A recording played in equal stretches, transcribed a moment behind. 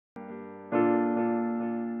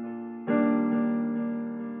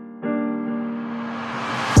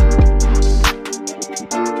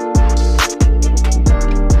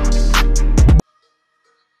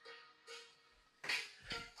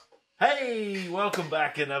everybody, welcome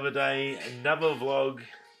back another day, another vlog,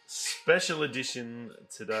 special edition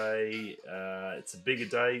today. It's a bigger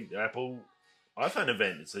day, Apple iPhone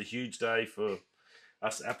event. It's a huge day for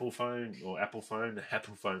us Apple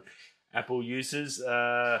users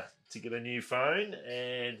to get a new phone,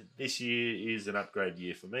 and this year is an upgrade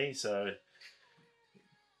year for me, so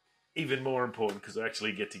even more important because I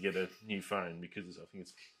actually get to get a new phone because I think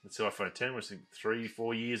it's iPhone 10, which is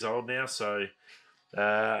 3-4 years old now, so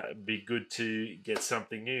it'd be good to get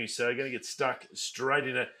something new. So I'm going to get stuck straight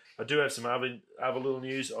in it. I do have some other little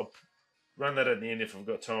news. I'll run that at the end if I've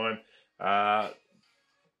got time.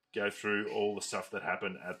 Go through all the stuff that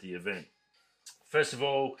happened at the event. First of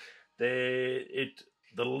all, the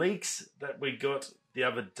leaks that we got the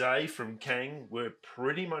other day from Kang were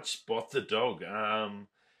pretty much spot the dog.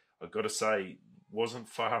 I've got to say, wasn't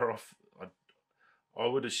far off. I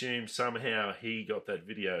would assume somehow he got that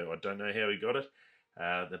video. I don't know how he got it.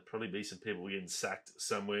 There'd probably be some people getting sacked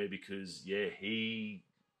somewhere because, yeah, he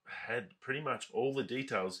had pretty much all the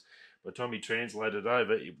details. By the time he translated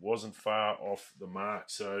over, it wasn't far off the mark.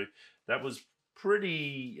 So that was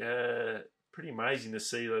pretty amazing to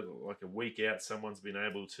see that, like a week out, someone's been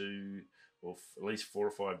able to, or at least 4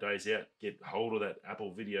 or 5 days out, get hold of that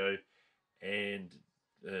Apple video and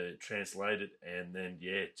translate it, and then,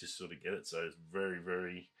 yeah, just sort of get it. So it's very,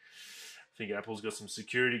 very... I think Apple's got some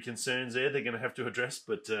security concerns there they're going to have to address,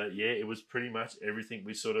 but yeah, it was pretty much everything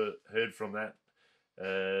we sort of heard from that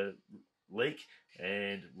leak,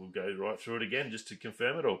 and we'll go right through it again just to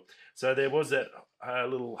confirm it all. So there was that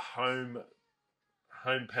little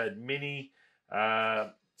HomePad Mini.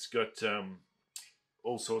 It's got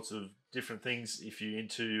all sorts of different things. If you're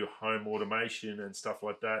into home automation and stuff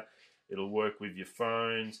like that, it'll work with your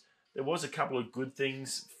phones. There was a couple of good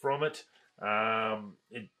things from it.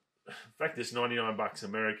 In fact, it's 99 bucks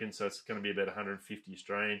American, so it's going to be about 150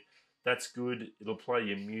 Australian. That's good. It'll play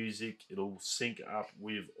your music. It'll sync up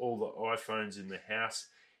with all the iPhones in the house.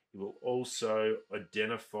 It will also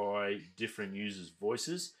identify different users'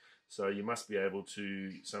 voices. So you must be able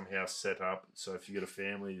to somehow set up. So if you've got a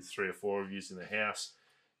family, there's 3 or 4 of you in the house,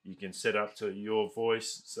 you can set up to your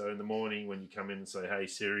voice. So in the morning when you come in and say, "Hey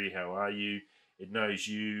Siri, how are you?" It knows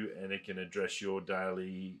you and it can address your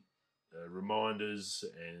daily reminders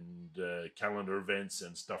and calendar events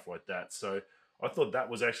and stuff like that. So I thought that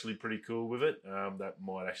was actually pretty cool with it. That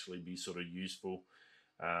might actually be sort of useful.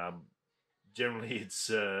 Generally, it's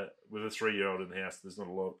with a 3-year-old in the house, there's not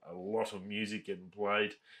a lot of music getting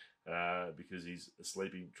played because he's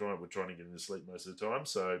sleeping. We're trying to get him to sleep most of the time.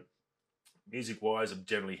 So music-wise, I'm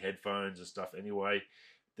generally headphones and stuff anyway.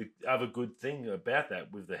 The other good thing about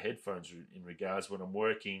that with the headphones in regards when I'm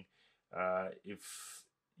working, if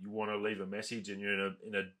you want to leave a message and you're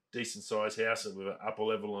in a decent sized house with an upper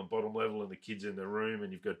level and bottom level and the kids in the room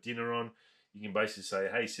and you've got dinner on, you can basically say,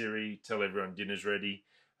 "Hey Siri, tell everyone dinner's ready,"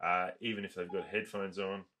 even if they've got headphones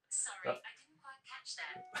on. Sorry, I didn't quite catch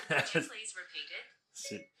that. Could you please repeat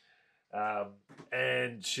it?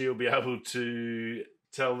 And she'll be able to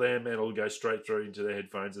tell them, and it'll go straight through into their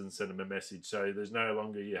headphones and send them a message. So there's no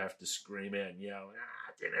longer you have to scream out and yell,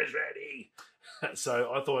 "Dinner's ready."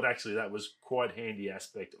 So I thought actually that was quite handy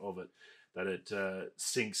aspect of it, that it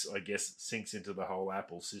syncs into the whole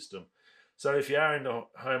Apple system. So if you are into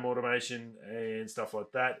home automation and stuff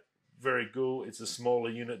like that, very cool. It's a smaller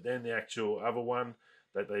unit than the actual other one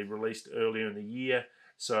that they released earlier in the year.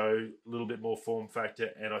 So a little bit more form factor,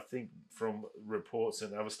 and I think from reports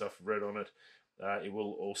and other stuff I've read on it, it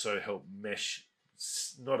will also help mesh.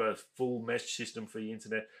 Not a full mesh system for the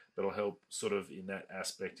internet, but it'll help sort of in that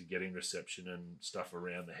aspect of getting reception and stuff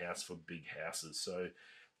around the house for big houses. So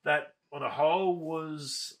that on a whole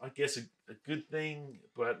was, I guess, a good thing,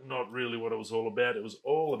 but not really what it was all about. It was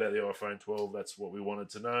all about the iPhone 12. That's what we wanted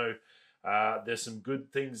to know. There's some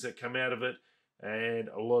good things that come out of it, and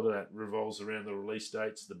a lot of that revolves around the release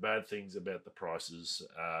dates. The bad things about the prices,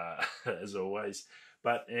 as always.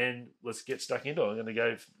 And let's get stuck into it. I'm going to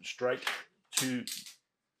go straight to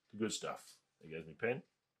the good stuff. There goes my pen.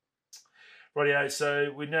 Rightio,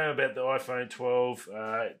 so we know about the iPhone 12.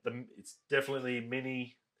 It's definitely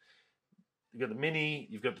mini. You've got the mini,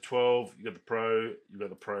 you've got the 12, you've got the Pro, you've got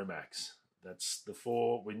the Pro Max. That's the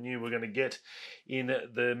 4 we knew we were going to get. In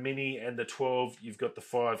the mini and the 12, you've got the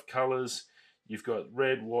 5 colours. You've got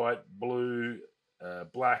red, white, blue,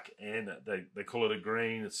 black, and they call it a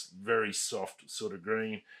green. It's very soft sort of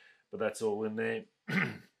green, but that's all in there.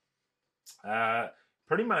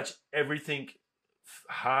 Pretty much everything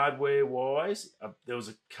hardware-wise,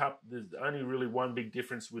 there's only really one big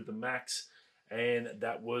difference with the Max, and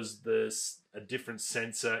that was a different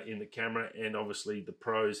sensor in the camera, and obviously the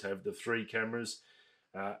Pros have the 3 cameras.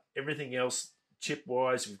 Everything else,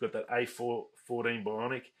 chip-wise, we've got that A14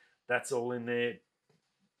 Bionic. That's all in there.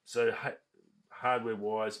 So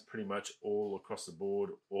hardware-wise, pretty much all across the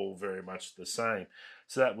board, all very much the same.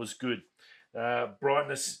 So that was good.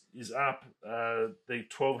 Brightness is up. The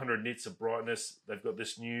 1200 nits of brightness. They've got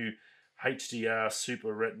this new HDR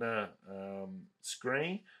Super Retina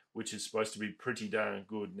screen, which is supposed to be pretty darn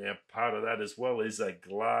good. Now, part of that as well is a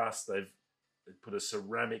glass. They've put a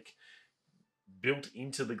ceramic built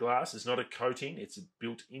into the glass. It's not a coating. It's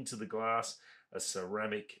built into the glass, a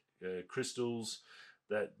ceramic crystals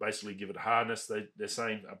that basically give it hardness. They're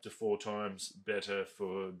saying up to 4 times better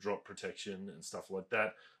for drop protection and stuff like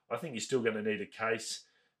that. I think you're still going to need a case,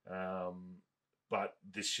 but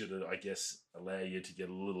this should, I guess, allow you to get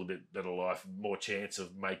a little bit better life, more chance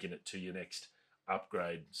of making it to your next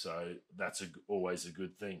upgrade. So that's always a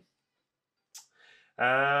good thing.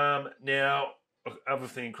 Now, other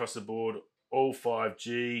thing across the board, all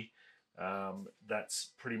 5G. That's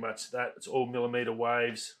pretty much that. It's all millimeter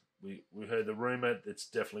waves. We heard the rumor. It's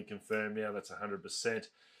definitely confirmed now. That's 100%.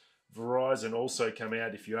 Verizon also come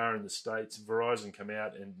out, if you are in the States, Verizon come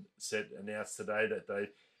out and announced today that they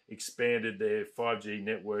expanded their 5G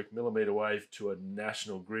network millimeter wave to a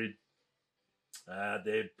national grid.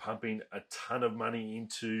 They're pumping a ton of money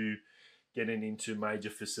into getting into major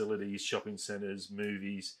facilities, shopping centres,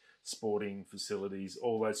 movies, sporting facilities,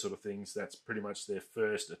 all those sort of things. That's pretty much their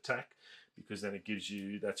first attack, because then it gives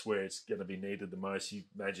you, that's where it's going to be needed the most. You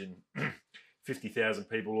imagine 50,000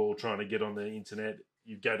 people all trying to get on the internet.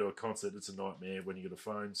 You go to a concert, it's a nightmare when you get a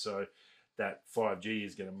phone. So that 5G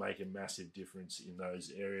is going to make a massive difference in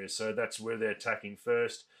those areas. So that's where they're attacking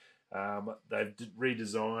first. They've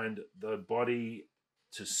redesigned the body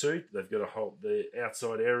to suit. They've got the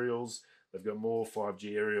outside aerials. They've got more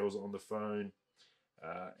 5G aerials on the phone,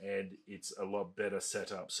 and it's a lot better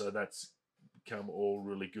set up. So that's become all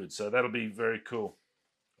really good. So that'll be very cool.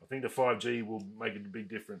 I think the 5G will make a big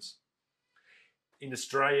difference. In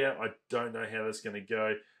Australia, I don't know how that's going to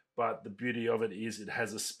go, but the beauty of it is it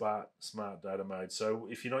has a smart data mode. So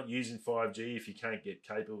if you're not using 5G, if you can't get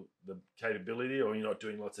the capability, or you're not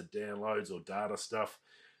doing lots of downloads or data stuff,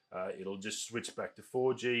 it'll just switch back to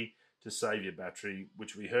 4G to save your battery,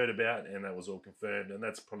 which we heard about, and that was all confirmed. And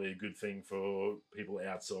that's probably a good thing for people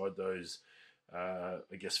outside those, I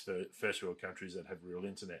guess, for first world countries that have real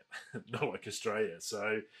internet, not like Australia.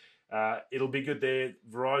 So it'll be good there.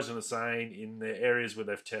 Verizon are saying in the areas where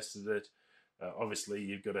they've tested it, obviously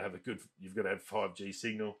you've got to have 5G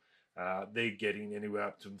signal. They're getting anywhere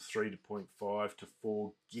up to 3.5 to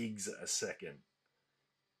 4 gigs a second.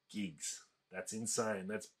 Gigs. That's insane.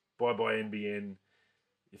 That's bye-bye NBN.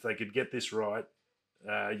 If they could get this right,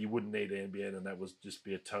 you wouldn't need NBN, and that would just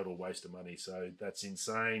be a total waste of money. So that's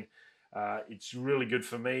insane. It's really good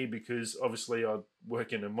for me because obviously I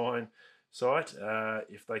work in a mine site.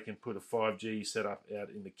 If they can put a 5G setup out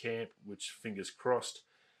in the camp, which fingers crossed,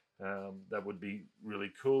 that would be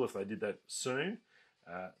really cool if they did that soon.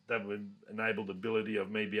 That would enable the ability of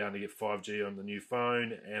me being able to get 5G on the new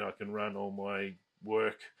phone, and I can run all my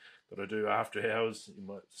work that I do after hours in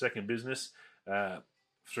my second business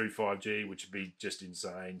through 5G, which would be just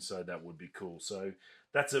insane. So that would be cool. So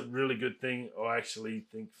that's a really good thing. I actually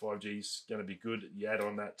think 5G is going to be good. You add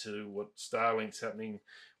on that to what Starlink's happening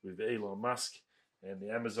with Elon Musk and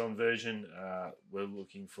the Amazon version, we're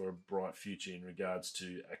looking for a bright future in regards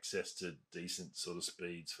to access to decent sort of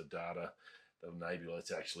speeds for data that enable us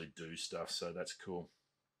to actually do stuff. So that's cool.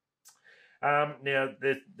 Now,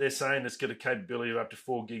 they're saying it's got a capability of up to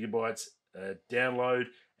 4 gigabytes download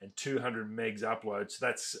and 200 megs upload. So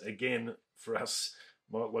that's, again, for us,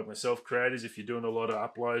 like myself, creators, if you're doing a lot of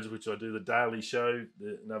uploads, which I do the daily show,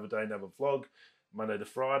 the Another Day, Another Vlog, Monday to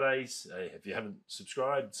Fridays. If you haven't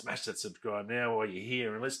subscribed, smash that subscribe now while you're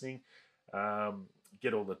here and listening.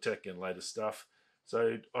 Get all the tech and latest stuff.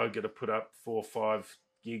 So I got to put up 4 or 5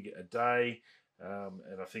 gig a day.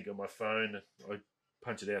 And I think on my phone, I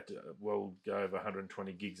punch it out to, well, go over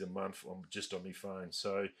 120 gigs a month just on my phone.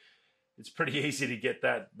 So it's pretty easy to get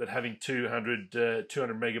that. But having 200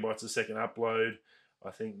 megabytes a second upload,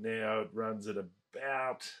 I think now it runs at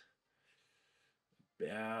about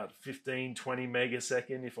 15, 20 meg a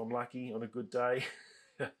second if I'm lucky on a good day.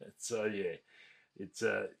 So yeah, it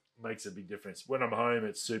makes a big difference. When I'm home,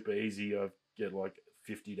 it's super easy. I get like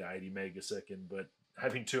 50 to 80 meg a second, but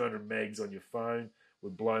having 200 megs on your phone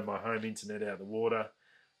would blow my home internet out of the water,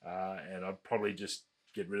 and I'd probably just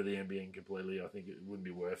get rid of the NBN completely. I think it wouldn't be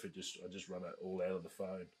worth it. I just run it all out of the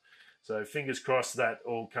phone. So fingers crossed that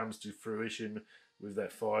all comes to fruition with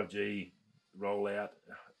that 5G rollout.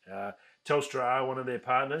 Telstra are one of their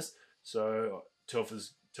partners, so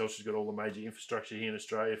Telstra's Telstra's got all the major infrastructure here in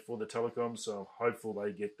Australia for the telecoms, so I'm hopeful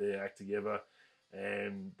they get their act together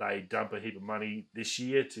and they dump a heap of money this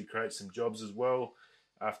year to create some jobs as well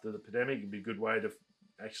after the pandemic. It'd be a good way to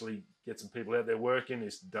actually get some people out there working,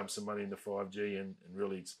 is to dump some money into 5G and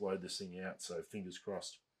really explode this thing out, so fingers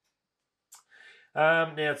crossed.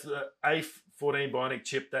 Now, it's the A14 Bionic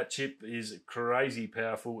chip. That chip is crazy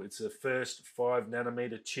powerful. It's the first 5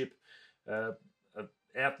 nanometer chip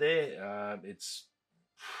out there. It's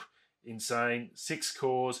insane. 6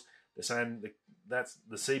 cores. They're saying that's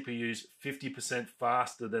the CPU's 50%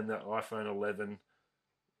 faster than the iPhone 11.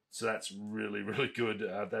 So that's really, really good.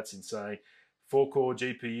 That's insane. 4-core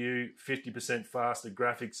GPU, 50% faster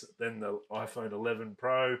graphics than the iPhone 11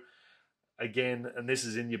 Pro. Again, and this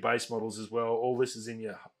is in your base models as well. All this is in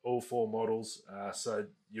your all 4 models. So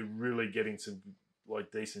you're really getting some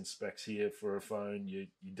decent specs here for a phone. You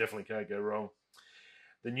definitely can't go wrong.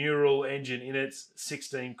 The neural engine in it's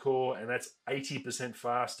 16 core, and that's 80%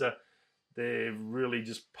 faster. They've really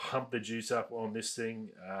just pumped the juice up on this thing.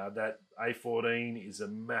 That A14 is a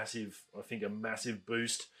massive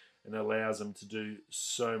boost, and allows them to do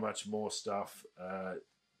so much more stuff.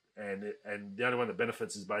 And the only one that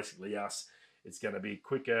benefits is basically us. It's going to be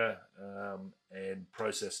quicker and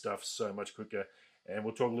process stuff so much quicker. And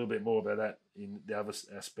we'll talk a little bit more about that in the other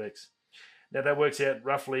aspects. Now, that works out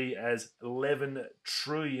roughly as 11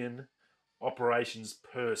 trillion operations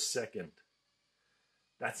per second.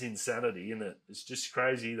 That's insanity, isn't it? It's just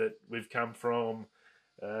crazy that we've come from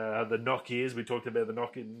the Nokias. We talked about the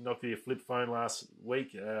Nokia flip phone last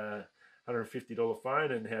week, $150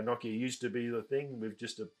 phone, and how Nokia used to be the thing.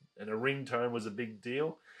 And a ringtone was a big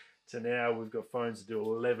deal. To now we've got phones that do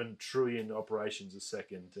 11 trillion operations a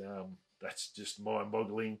second. That's just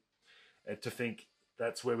mind-boggling. And to think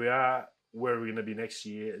that's where we are, where we're going to be next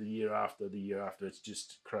year, the year after, it's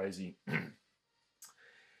just crazy.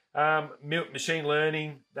 Machine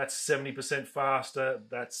learning, that's 70% faster.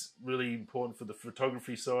 That's really important for the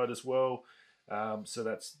photography side as well. So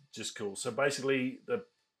that's just cool. So basically, that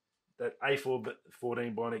A14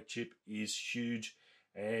 Bionic chip is huge,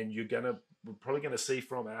 and we're probably going to see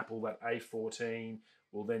from Apple that A14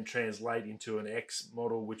 will then translate into an X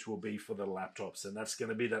model, which will be for the laptops, and that's going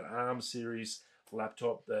to be that ARM series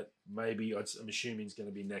laptop that maybe I'm assuming is going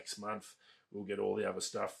to be next month. We'll get all the other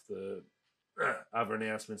stuff, the other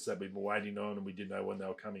announcements that we've been waiting on, and we didn't know when they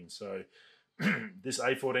were coming. So this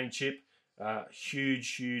A14 chip,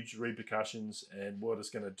 huge repercussions and what it's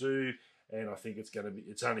going to do. And I think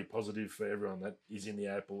it's only positive for everyone that is in the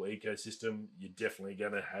Apple ecosystem. You're definitely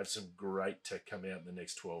going to have some great tech come out in the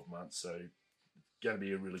next 12 months. So it's going to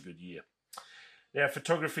be a really good year. Now,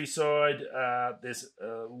 photography side, there's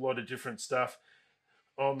a lot of different stuff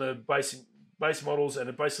on the base models, and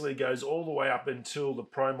it basically goes all the way up until the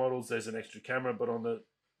Pro models. There's an extra camera, but on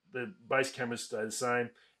the base cameras stay the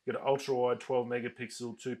same. You've got an ultra-wide 12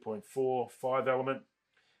 megapixel 2.4 5 element.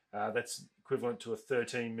 That's equivalent to a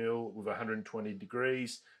 13mm with 120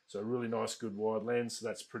 degrees. So a really nice, good wide lens. So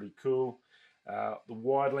that's pretty cool. The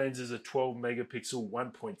wide lens is a 12 megapixel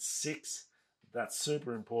 1.6. That's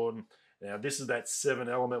super important. Now, this is that 7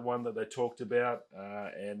 element one that they talked about,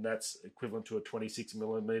 and that's equivalent to a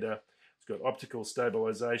 26mm. It's got optical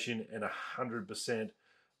stabilization and 100%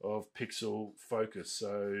 of pixel focus.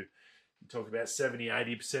 So you talk about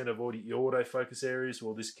 70-80% of your autofocus areas.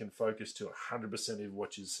 Well, this can focus to 100% of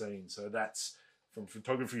what you're seeing. So that's, from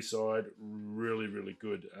photography side, really, really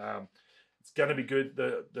good. It's going to be good.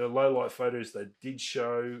 The low light photos they did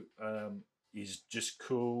show is just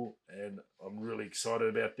cool, and I'm really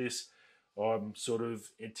excited about this. I'm sort of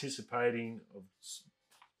anticipating of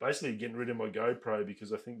basically getting rid of my GoPro,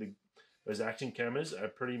 because I think those action cameras are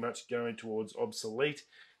pretty much going towards obsolete,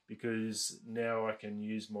 because now I can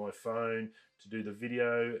use my phone to do the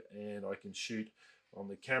video, and I can shoot on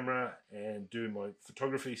the camera and do my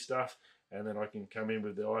photography stuff, and then I can come in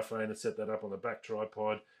with the iPhone and set that up on the back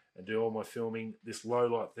tripod and do all my filming. This low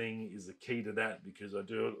light thing is the key to that, because I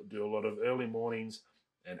do a lot of early mornings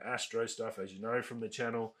and astro stuff, as you know, from the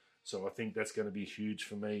channel. So I think that's going to be huge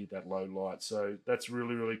for me, that low light. So that's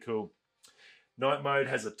really, really cool. Night mode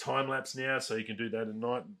has a time lapse now, so you can do that in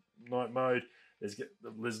night mode.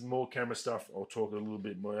 There's more camera stuff. I'll talk a little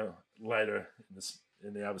bit more later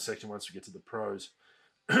in the other section once we get to the pros.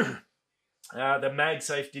 The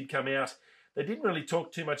MagSafe did come out. They didn't really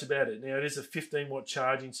talk too much about it. Now, it is a 15-watt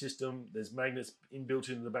charging system. There's magnets inbuilt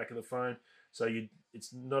into the back of the phone, so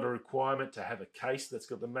it's not a requirement to have a case that's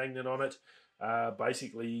got the magnet on it.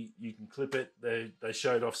 Basically, you can clip it. They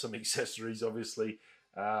showed off some accessories, obviously.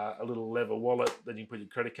 A little leather wallet that you can put your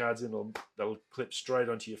credit cards in. They'll clip straight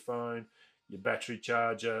onto your phone, your battery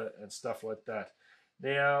charger, and stuff like that.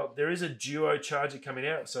 Now, there is a duo charger coming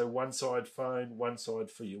out, so one side phone, one side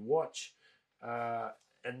for your watch.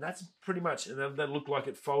 And that's pretty much, and that looked like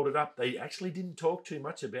it folded up. They actually didn't talk too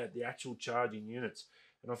much about the actual charging units.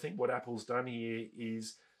 And I think what Apple's done here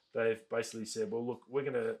is they've basically said, well, look, we're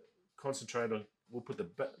going to concentrate on, we'll put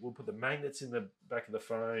the magnets in the back of the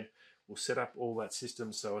phone. We'll set up all that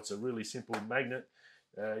system so it's a really simple magnet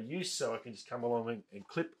use, so I can just come along and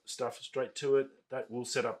clip stuff straight to it. That will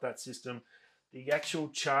set up that system. The actual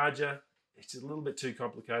charger, it's a little bit too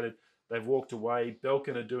complicated. They've walked away.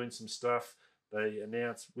 Belkin are doing some stuff. They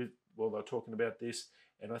announced they're talking about this,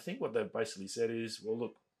 and I think what they've basically said is, well,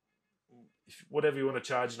 look, if whatever you want to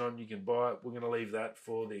charge it on, you can buy it. We're going to leave that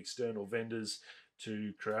for the external vendors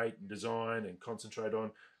to create and design and concentrate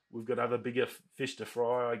on. We've got other bigger fish to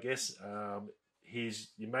fry, I guess. Here's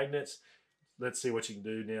your magnets. Let's see what you can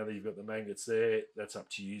do now that you've got the magnets there. That's up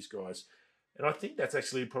to you guys. And I think that's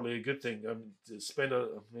actually probably a good thing.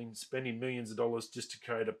 Spending millions of dollars just to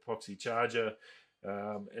create a epoxy charger,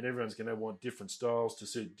 and everyone's going to want different styles to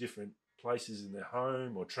suit different places in their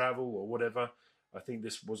home or travel or whatever. I think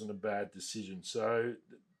this wasn't a bad decision. So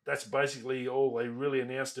that's basically all they really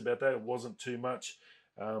announced about that. It wasn't too much.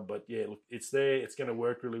 But yeah, look, it's there. It's going to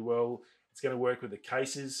work really well. It's going to work with the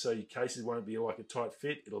cases. So your cases won't be like a tight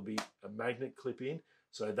fit. It'll be a magnet clip in.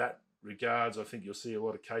 So that regards, I think you'll see a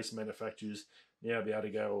lot of case manufacturers now be able to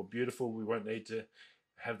go, oh, beautiful. We won't need to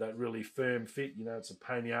have that really firm fit. You know, it's a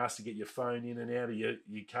pain in the ass to get your phone in and out of your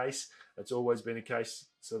case. That's always been a case,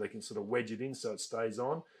 so they can sort of wedge it in so it stays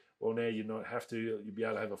on. Well, now you not have to. You'll be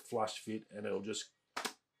able to have a flush fit and it'll just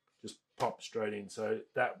pop straight in. So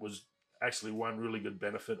that was actually one really good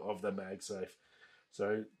benefit of the MagSafe.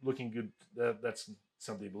 So looking good. That's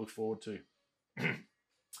something to look forward to.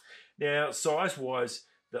 Now, size-wise,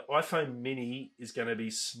 the iPhone mini is going to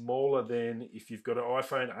be smaller than, if you've got an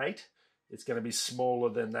iPhone 8, it's going to be smaller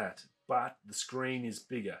than that, but the screen is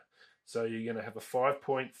bigger. So you're going to have a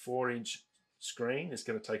 5.4-inch screen. It's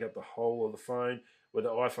going to take up the whole of the phone. With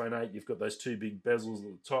the iPhone 8, you've got those two big bezels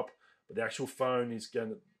at the top, but the actual phone is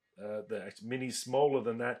going to, the mini is smaller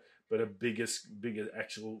than that, but a bigger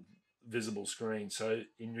actual visible screen. So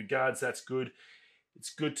in regards, that's good. It's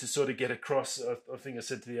good to sort of get across. I think I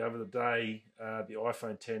said to you over the day, the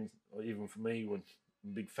iPhone 10, or even for me, with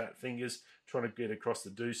big fat fingers, trying to get across to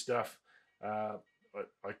do stuff. I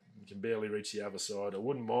can barely reach the other side. I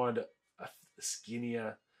wouldn't mind a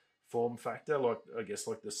skinnier form factor, like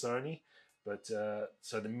the Sony. But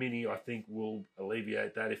so the mini, I think, will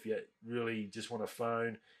alleviate that if you really just want a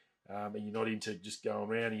phone and you're not into just going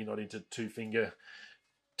around and you're not into two-finger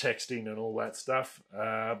texting and all that stuff.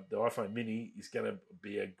 The iPhone mini is going to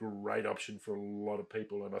be a great option for a lot of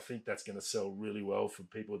people, and I think that's going to sell really well for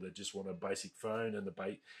people that just want a basic phone and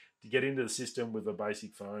to get into the system with a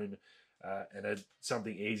basic phone and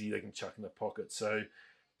something easy they can chuck in the pocket. So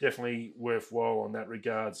definitely worthwhile on that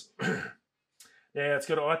regards. Now, it's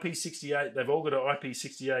got an IP68. They've all got an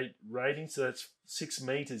IP68 rating, so that's 6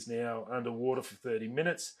 meters now underwater for 30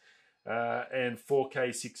 minutes and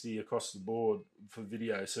 4K 60 across the board for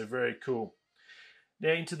video. So very cool.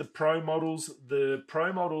 Now, into the Pro models. The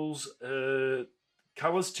Pro models,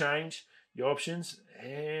 colors change, your options,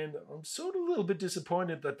 and I'm sort of a little bit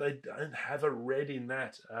disappointed that they don't have a red in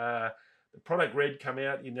that. The product red come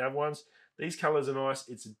out in the other ones. These colors are nice.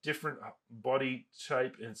 It's a different body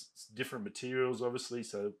shape and it's different materials, obviously,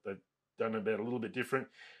 so they've done about a little bit different.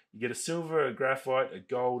 You get a silver, a graphite, a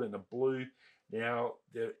gold, and a blue. Now,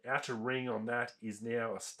 the outer ring on that is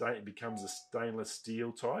now it becomes a stainless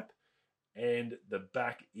steel type, and the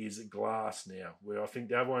back is glass now, where I think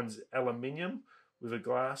the other one's aluminium with a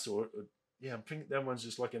glass, I think that one's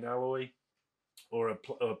just like an alloy or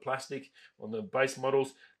a plastic on the base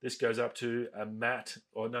models. This goes up to a matte,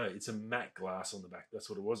 it's a matte glass on the back. That's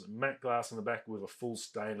what it was, a matte glass on the back with a full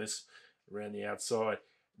stainless around the outside.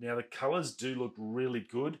 Now, the colors do look really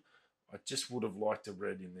good. I just would have liked a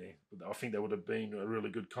red in there. I think that would have been a really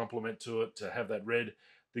good compliment to it, to have that red.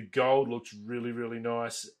 The gold looks really, really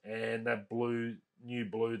nice, and that new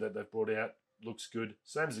blue that they've brought out looks good.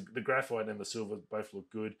 Same as the graphite and the silver, both look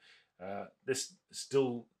good. This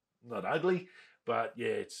still not ugly, but yeah,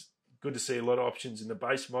 it's good to see a lot of options in the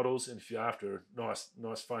base models. And if you're after a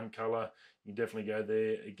nice fun color, you can definitely go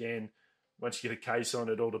there. Again, once you get a case on,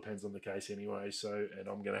 it all depends on the case anyway. So, and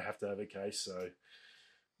I'm going to have a case, so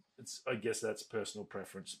I guess that's personal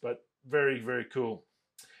preference, but very, very cool.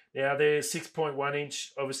 Now, they're 6.1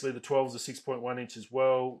 inch. Obviously, the 12's a 6.1 inch as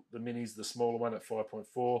well. The mini's the smaller one at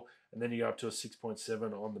 5.4, and then you go up to a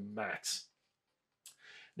 6.7 on the Max.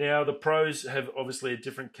 Now, the Pros have obviously a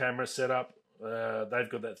different camera setup. They've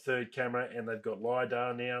got that third camera, and they've got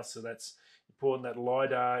LiDAR now, so that's important that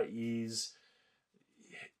LiDAR is,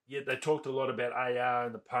 yeah, they talked a lot about AR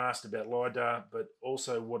in the past, about LiDAR, but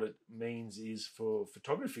also what it means is for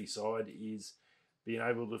photography side is being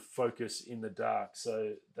able to focus in the dark.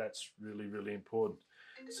 So that's really, really important.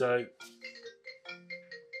 So,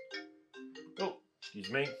 oh,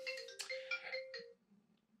 excuse me.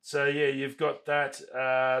 So yeah, you've got that.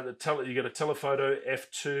 You got a telephoto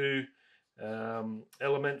f2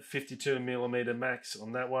 element, 52mm max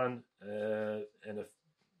on that one, and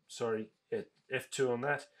f2 on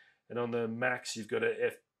that, and on the max you've got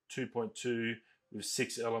a f2.2 with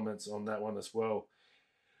 6 elements on that one as well.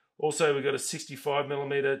 Also, we've got a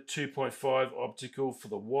 65mm 2.5 optical for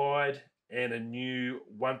the wide, and a new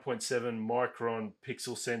 1.7 micron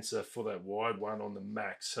pixel sensor for that wide one on the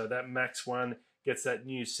max. So that max one gets that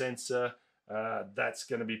new sensor. That's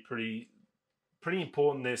going to be pretty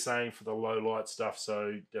important, they're saying, for the low light stuff.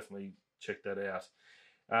 So definitely check that out.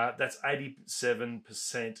 That's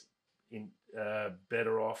 87%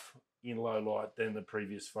 better off in low light than the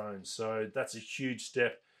previous phone. So that's a huge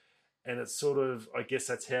step. And it's sort of, I guess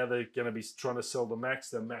that's how they're going to be trying to sell the Max.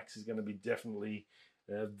 The Max is going to be definitely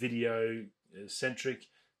video centric,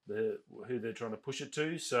 who they're trying to push it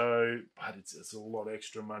to. So, but it's a lot of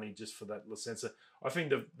extra money just for that little sensor. I think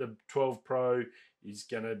the 12 Pro is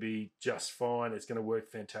going to be just fine. It's going to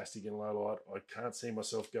work fantastic in low light. I can't see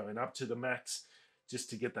myself going up to the Max just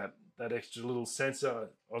to get that extra little sensor.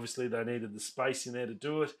 Obviously, they needed the space in there to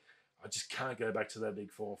do it. I just can't go back to that big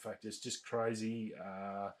form factor. It's just crazy.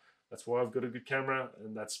 That's why I've got a good camera,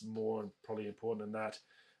 and that's more probably important than that.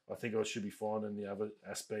 I think I should be fine in the other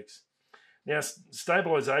aspects. Now,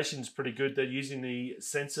 stabilization is pretty good. They're using the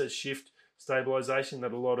sensor shift stabilization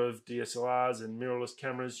that a lot of DSLRs and mirrorless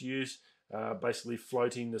cameras use, basically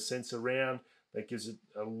floating the sensor around. That gives it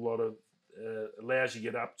a lot of, allows you to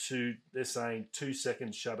get up to, they're saying 2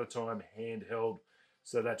 seconds shutter time handheld.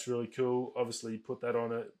 So that's really cool. Obviously, put it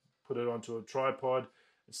onto a tripod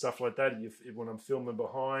and stuff like that. When I'm filming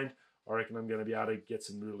behind, I reckon I'm going to be able to get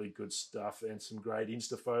some really good stuff and some great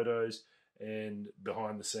Insta photos and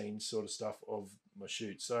behind the scenes sort of stuff of my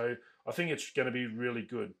shoot. So I think it's going to be really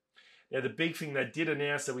good. Now, the big thing they did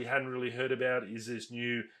announce that we hadn't really heard about is this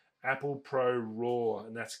new Apple Pro RAW,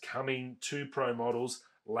 and that's coming to Pro models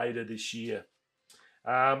later this year.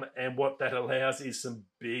 And what that allows is some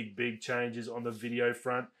big changes on the video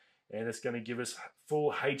front, and it's going to give us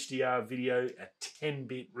full HDR video at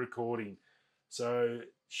 10-bit recording. So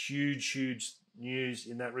huge news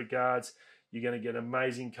in that regards. You're going to get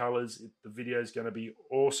amazing colors. The video is going to be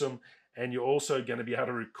awesome, and you're also going to be able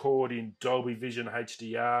to record in Dolby Vision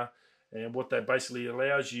HDR. And what that basically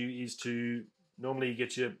allows you is to normally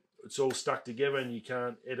it's all stuck together and you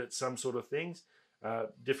can't edit some sort of things,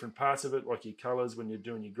 different parts of it, like your colors when you're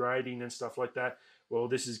doing your grading and stuff like that. Well,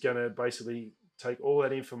 this is going to basically take all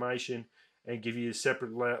that information and give you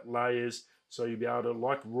separate layers, so you'll be able to,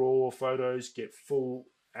 like raw photos, get full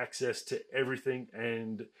access to everything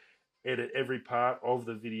and edit every part of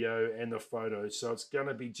the video and the photos. So it's going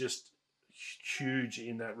to be just huge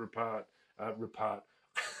in that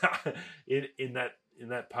in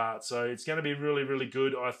that part. So it's going to be really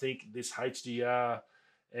good. I think this HDR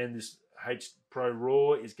and this H Pro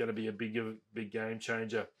RAW is going to be a big game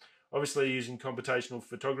changer. Obviously using computational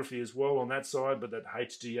photography as well on that side, but that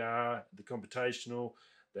HDR, the computational,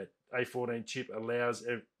 that A14 chip allows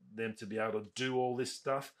them to be able to do all this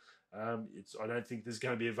stuff. I don't think this is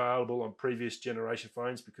going to be available on previous generation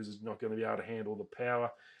phones because it's not going to be able to handle the power.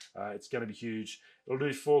 It's going to be huge. It'll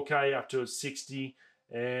do 4K up to 60,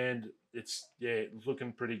 and it's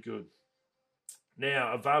looking pretty good.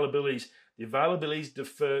 Now, the availabilities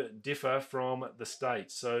differ from the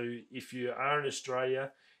States. So if you are in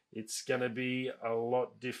Australia, it's going to be a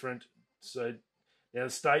lot different. So now the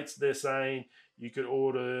States, they're saying you could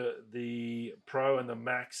order the Pro and the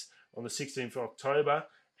Max on the 16th of October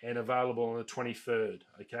and available on the 23rd.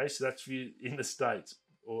 Okay, so that's for you in the States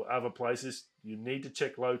or other places. You need to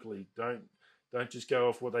check locally. Don't just go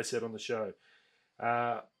off what they said on the show.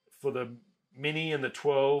 For the Mini and the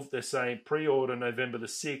 12, they're saying pre-order November the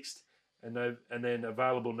 6th and then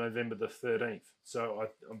available November the 13th. So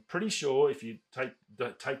I'm pretty sure if you take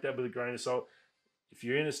that with a grain of salt, if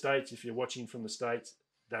you're in the States, if you're watching from the States,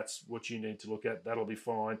 that's what you need to look at. That'll be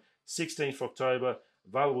fine. 16th October,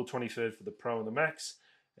 available 23rd for the Pro and the Max,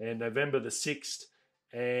 and November the 6th,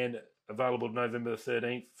 and available November the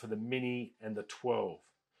 13th for the Mini and the 12.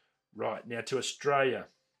 Right, now to Australia.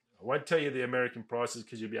 I won't tell you the American prices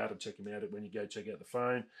because you'll be able to check them out when you go check out the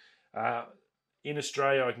phone. In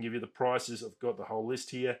Australia, I can give you the prices. I've got the whole list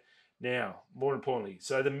here. Now, more importantly,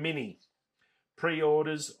 so the Mini,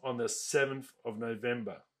 pre-orders on the 7th of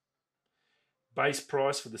November. Base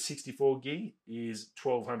price for the 64 gig is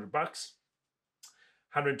 $1,200.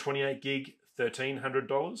 128 gig,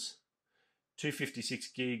 $1,300. 256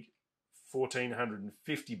 gig,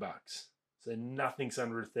 $1,450. So nothing's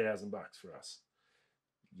under $1,000 for us.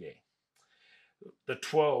 Yeah. The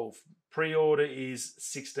 12 pre-order is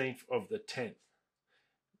 16th of the 10th.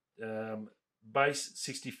 Base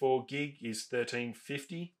 64 gig is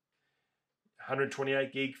 $1,350.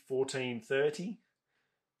 128 gig, $1,430.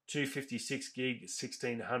 256 gig,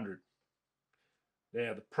 $1,600.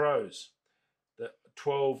 Now the pros, the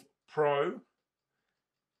 12 Pro,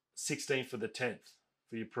 16th for the 10th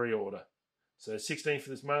for your pre-order. So 16th for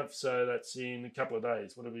this month, so that's in a couple of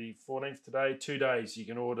days. What will be 14th today? 2 days. You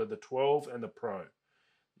can order the 12 and the Pro.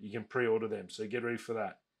 You can pre-order them, so get ready for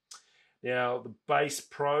that. Now the base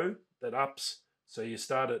Pro that ups, so you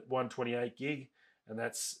start at 128 gig, and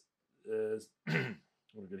that's what have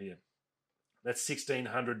we got here? That's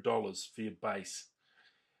 $1,600 for your base.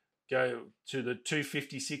 Go to the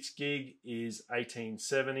 256 gig is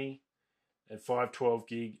 $1,870, and 512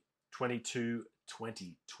 gig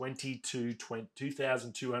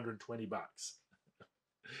 $2,220.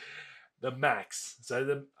 The Max. So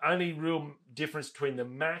the only real difference between the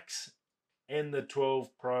Max and the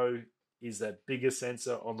 12 Pro is that bigger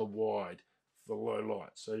sensor on the wide for low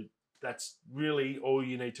light. So that's really all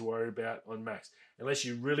you need to worry about on Max. Unless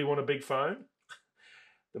you really want a big phone,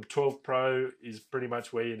 the 12 Pro is pretty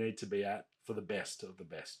much where you need to be at for the best of the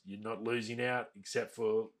best. You're not losing out except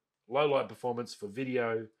for low light performance for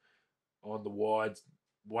video on the wide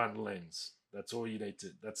one lens. That's all you need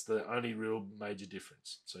to. That's the only real major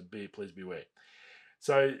difference. So please beware.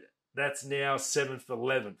 So that's now 7th,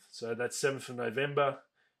 11th. So that's 7th of November.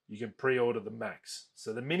 You can pre-order the Max.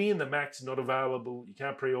 So the Mini and the Max not available. You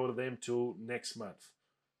can't pre-order them till next month.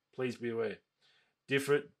 Please be aware.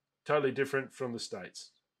 Different, totally different from the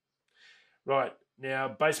States. Right, now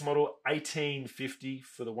base model $1,850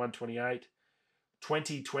 for the 128.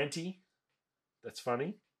 2020, that's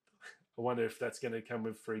funny. I wonder if that's going to come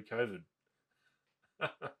with free COVID.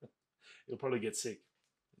 You'll probably get sick.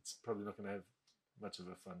 It's probably not going to have much of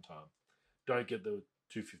a fun time. Don't get the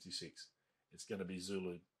 256. It's going to be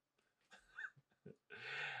Zulu.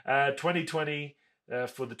 2020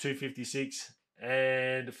 for the 256,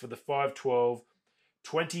 and for the 512,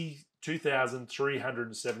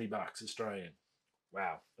 $22,370 Australian.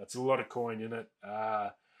 Wow, that's a lot of coin, isn't it?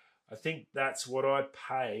 I think that's what I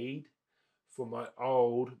paid for my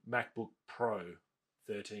old MacBook Pro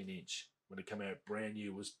 13-inch when it came out brand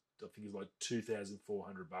new. Was I think it was like $2,400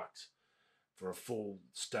 for a full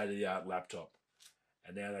state-of-the-art laptop,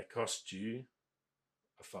 and now that costs you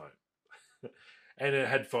a phone. And it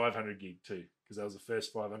had 500 gig too, because that was the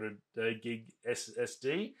first 500 gig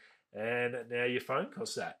SSD, and now your phone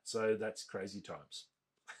costs that. So that's crazy times.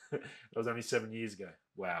 That was only 7 years ago.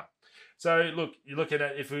 Wow. So look, you're looking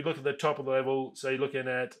at, if we look at the top of the level, so you're looking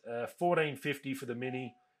at $1,450 for the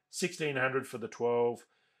Mini, $1,600 for the 12,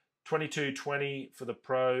 $2,220 for the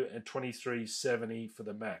Pro, and $2,370 for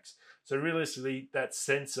the Max. So realistically, that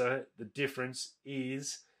sensor, the difference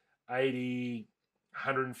is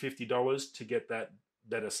 $150 to get that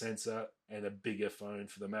better sensor and a bigger phone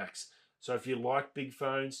for the Max. So if you like big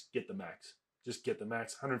phones, get the Max. Just get the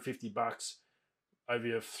Max. $150 over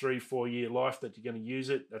your 3-4 year life that you're going to use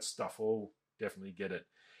it. That stuff all definitely get it.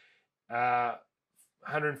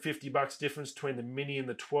 $150 difference between the Mini and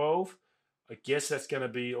the 12. I guess that's going to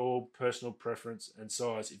be all personal preference and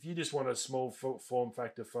size. If you just want a small form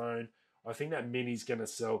factor phone, I think that Mini's going to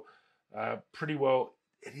sell pretty well.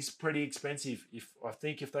 It is pretty expensive. I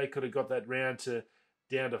think if they could have got that down to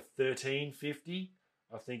 $1,350,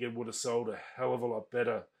 I think it would have sold a hell of a lot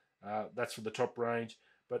better. That's for the top range,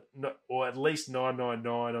 but not, or at least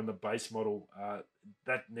 $999 on the base model.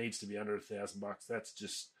 That needs to be under $1,000. That's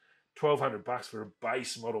just $1,200 for a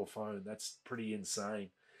base model phone. That's pretty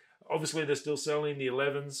insane. Obviously, they're still selling the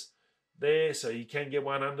 11s there, so you can get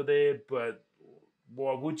one under there. But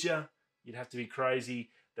why would you? You'd have to be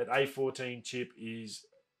crazy. That A14 chip is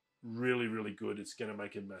really, really good. It's going to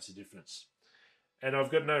make a massive difference. And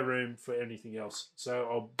I've got no room for anything else, so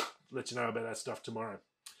I'll let you know about that stuff tomorrow.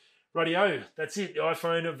 Rightio, that's it. The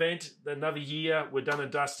iPhone event, another year. We're done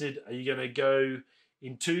and dusted. Are you going to go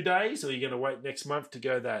in 2 days, or are you going to wait next month to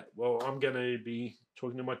go that? Well, I'm going to be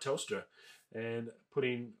talking to my Telstra and I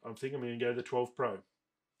think I'm going to go the 12 Pro.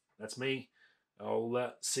 That's me.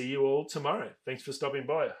 I'll see you all tomorrow. Thanks for stopping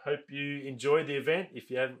by. Hope you enjoyed the event.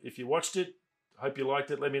 If you watched it, hope you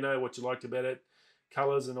liked it. Let me know what you liked about it,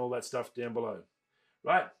 colors and all that stuff down below.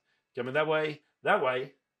 Right, coming that way.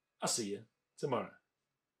 I'll see you tomorrow.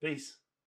 Peace.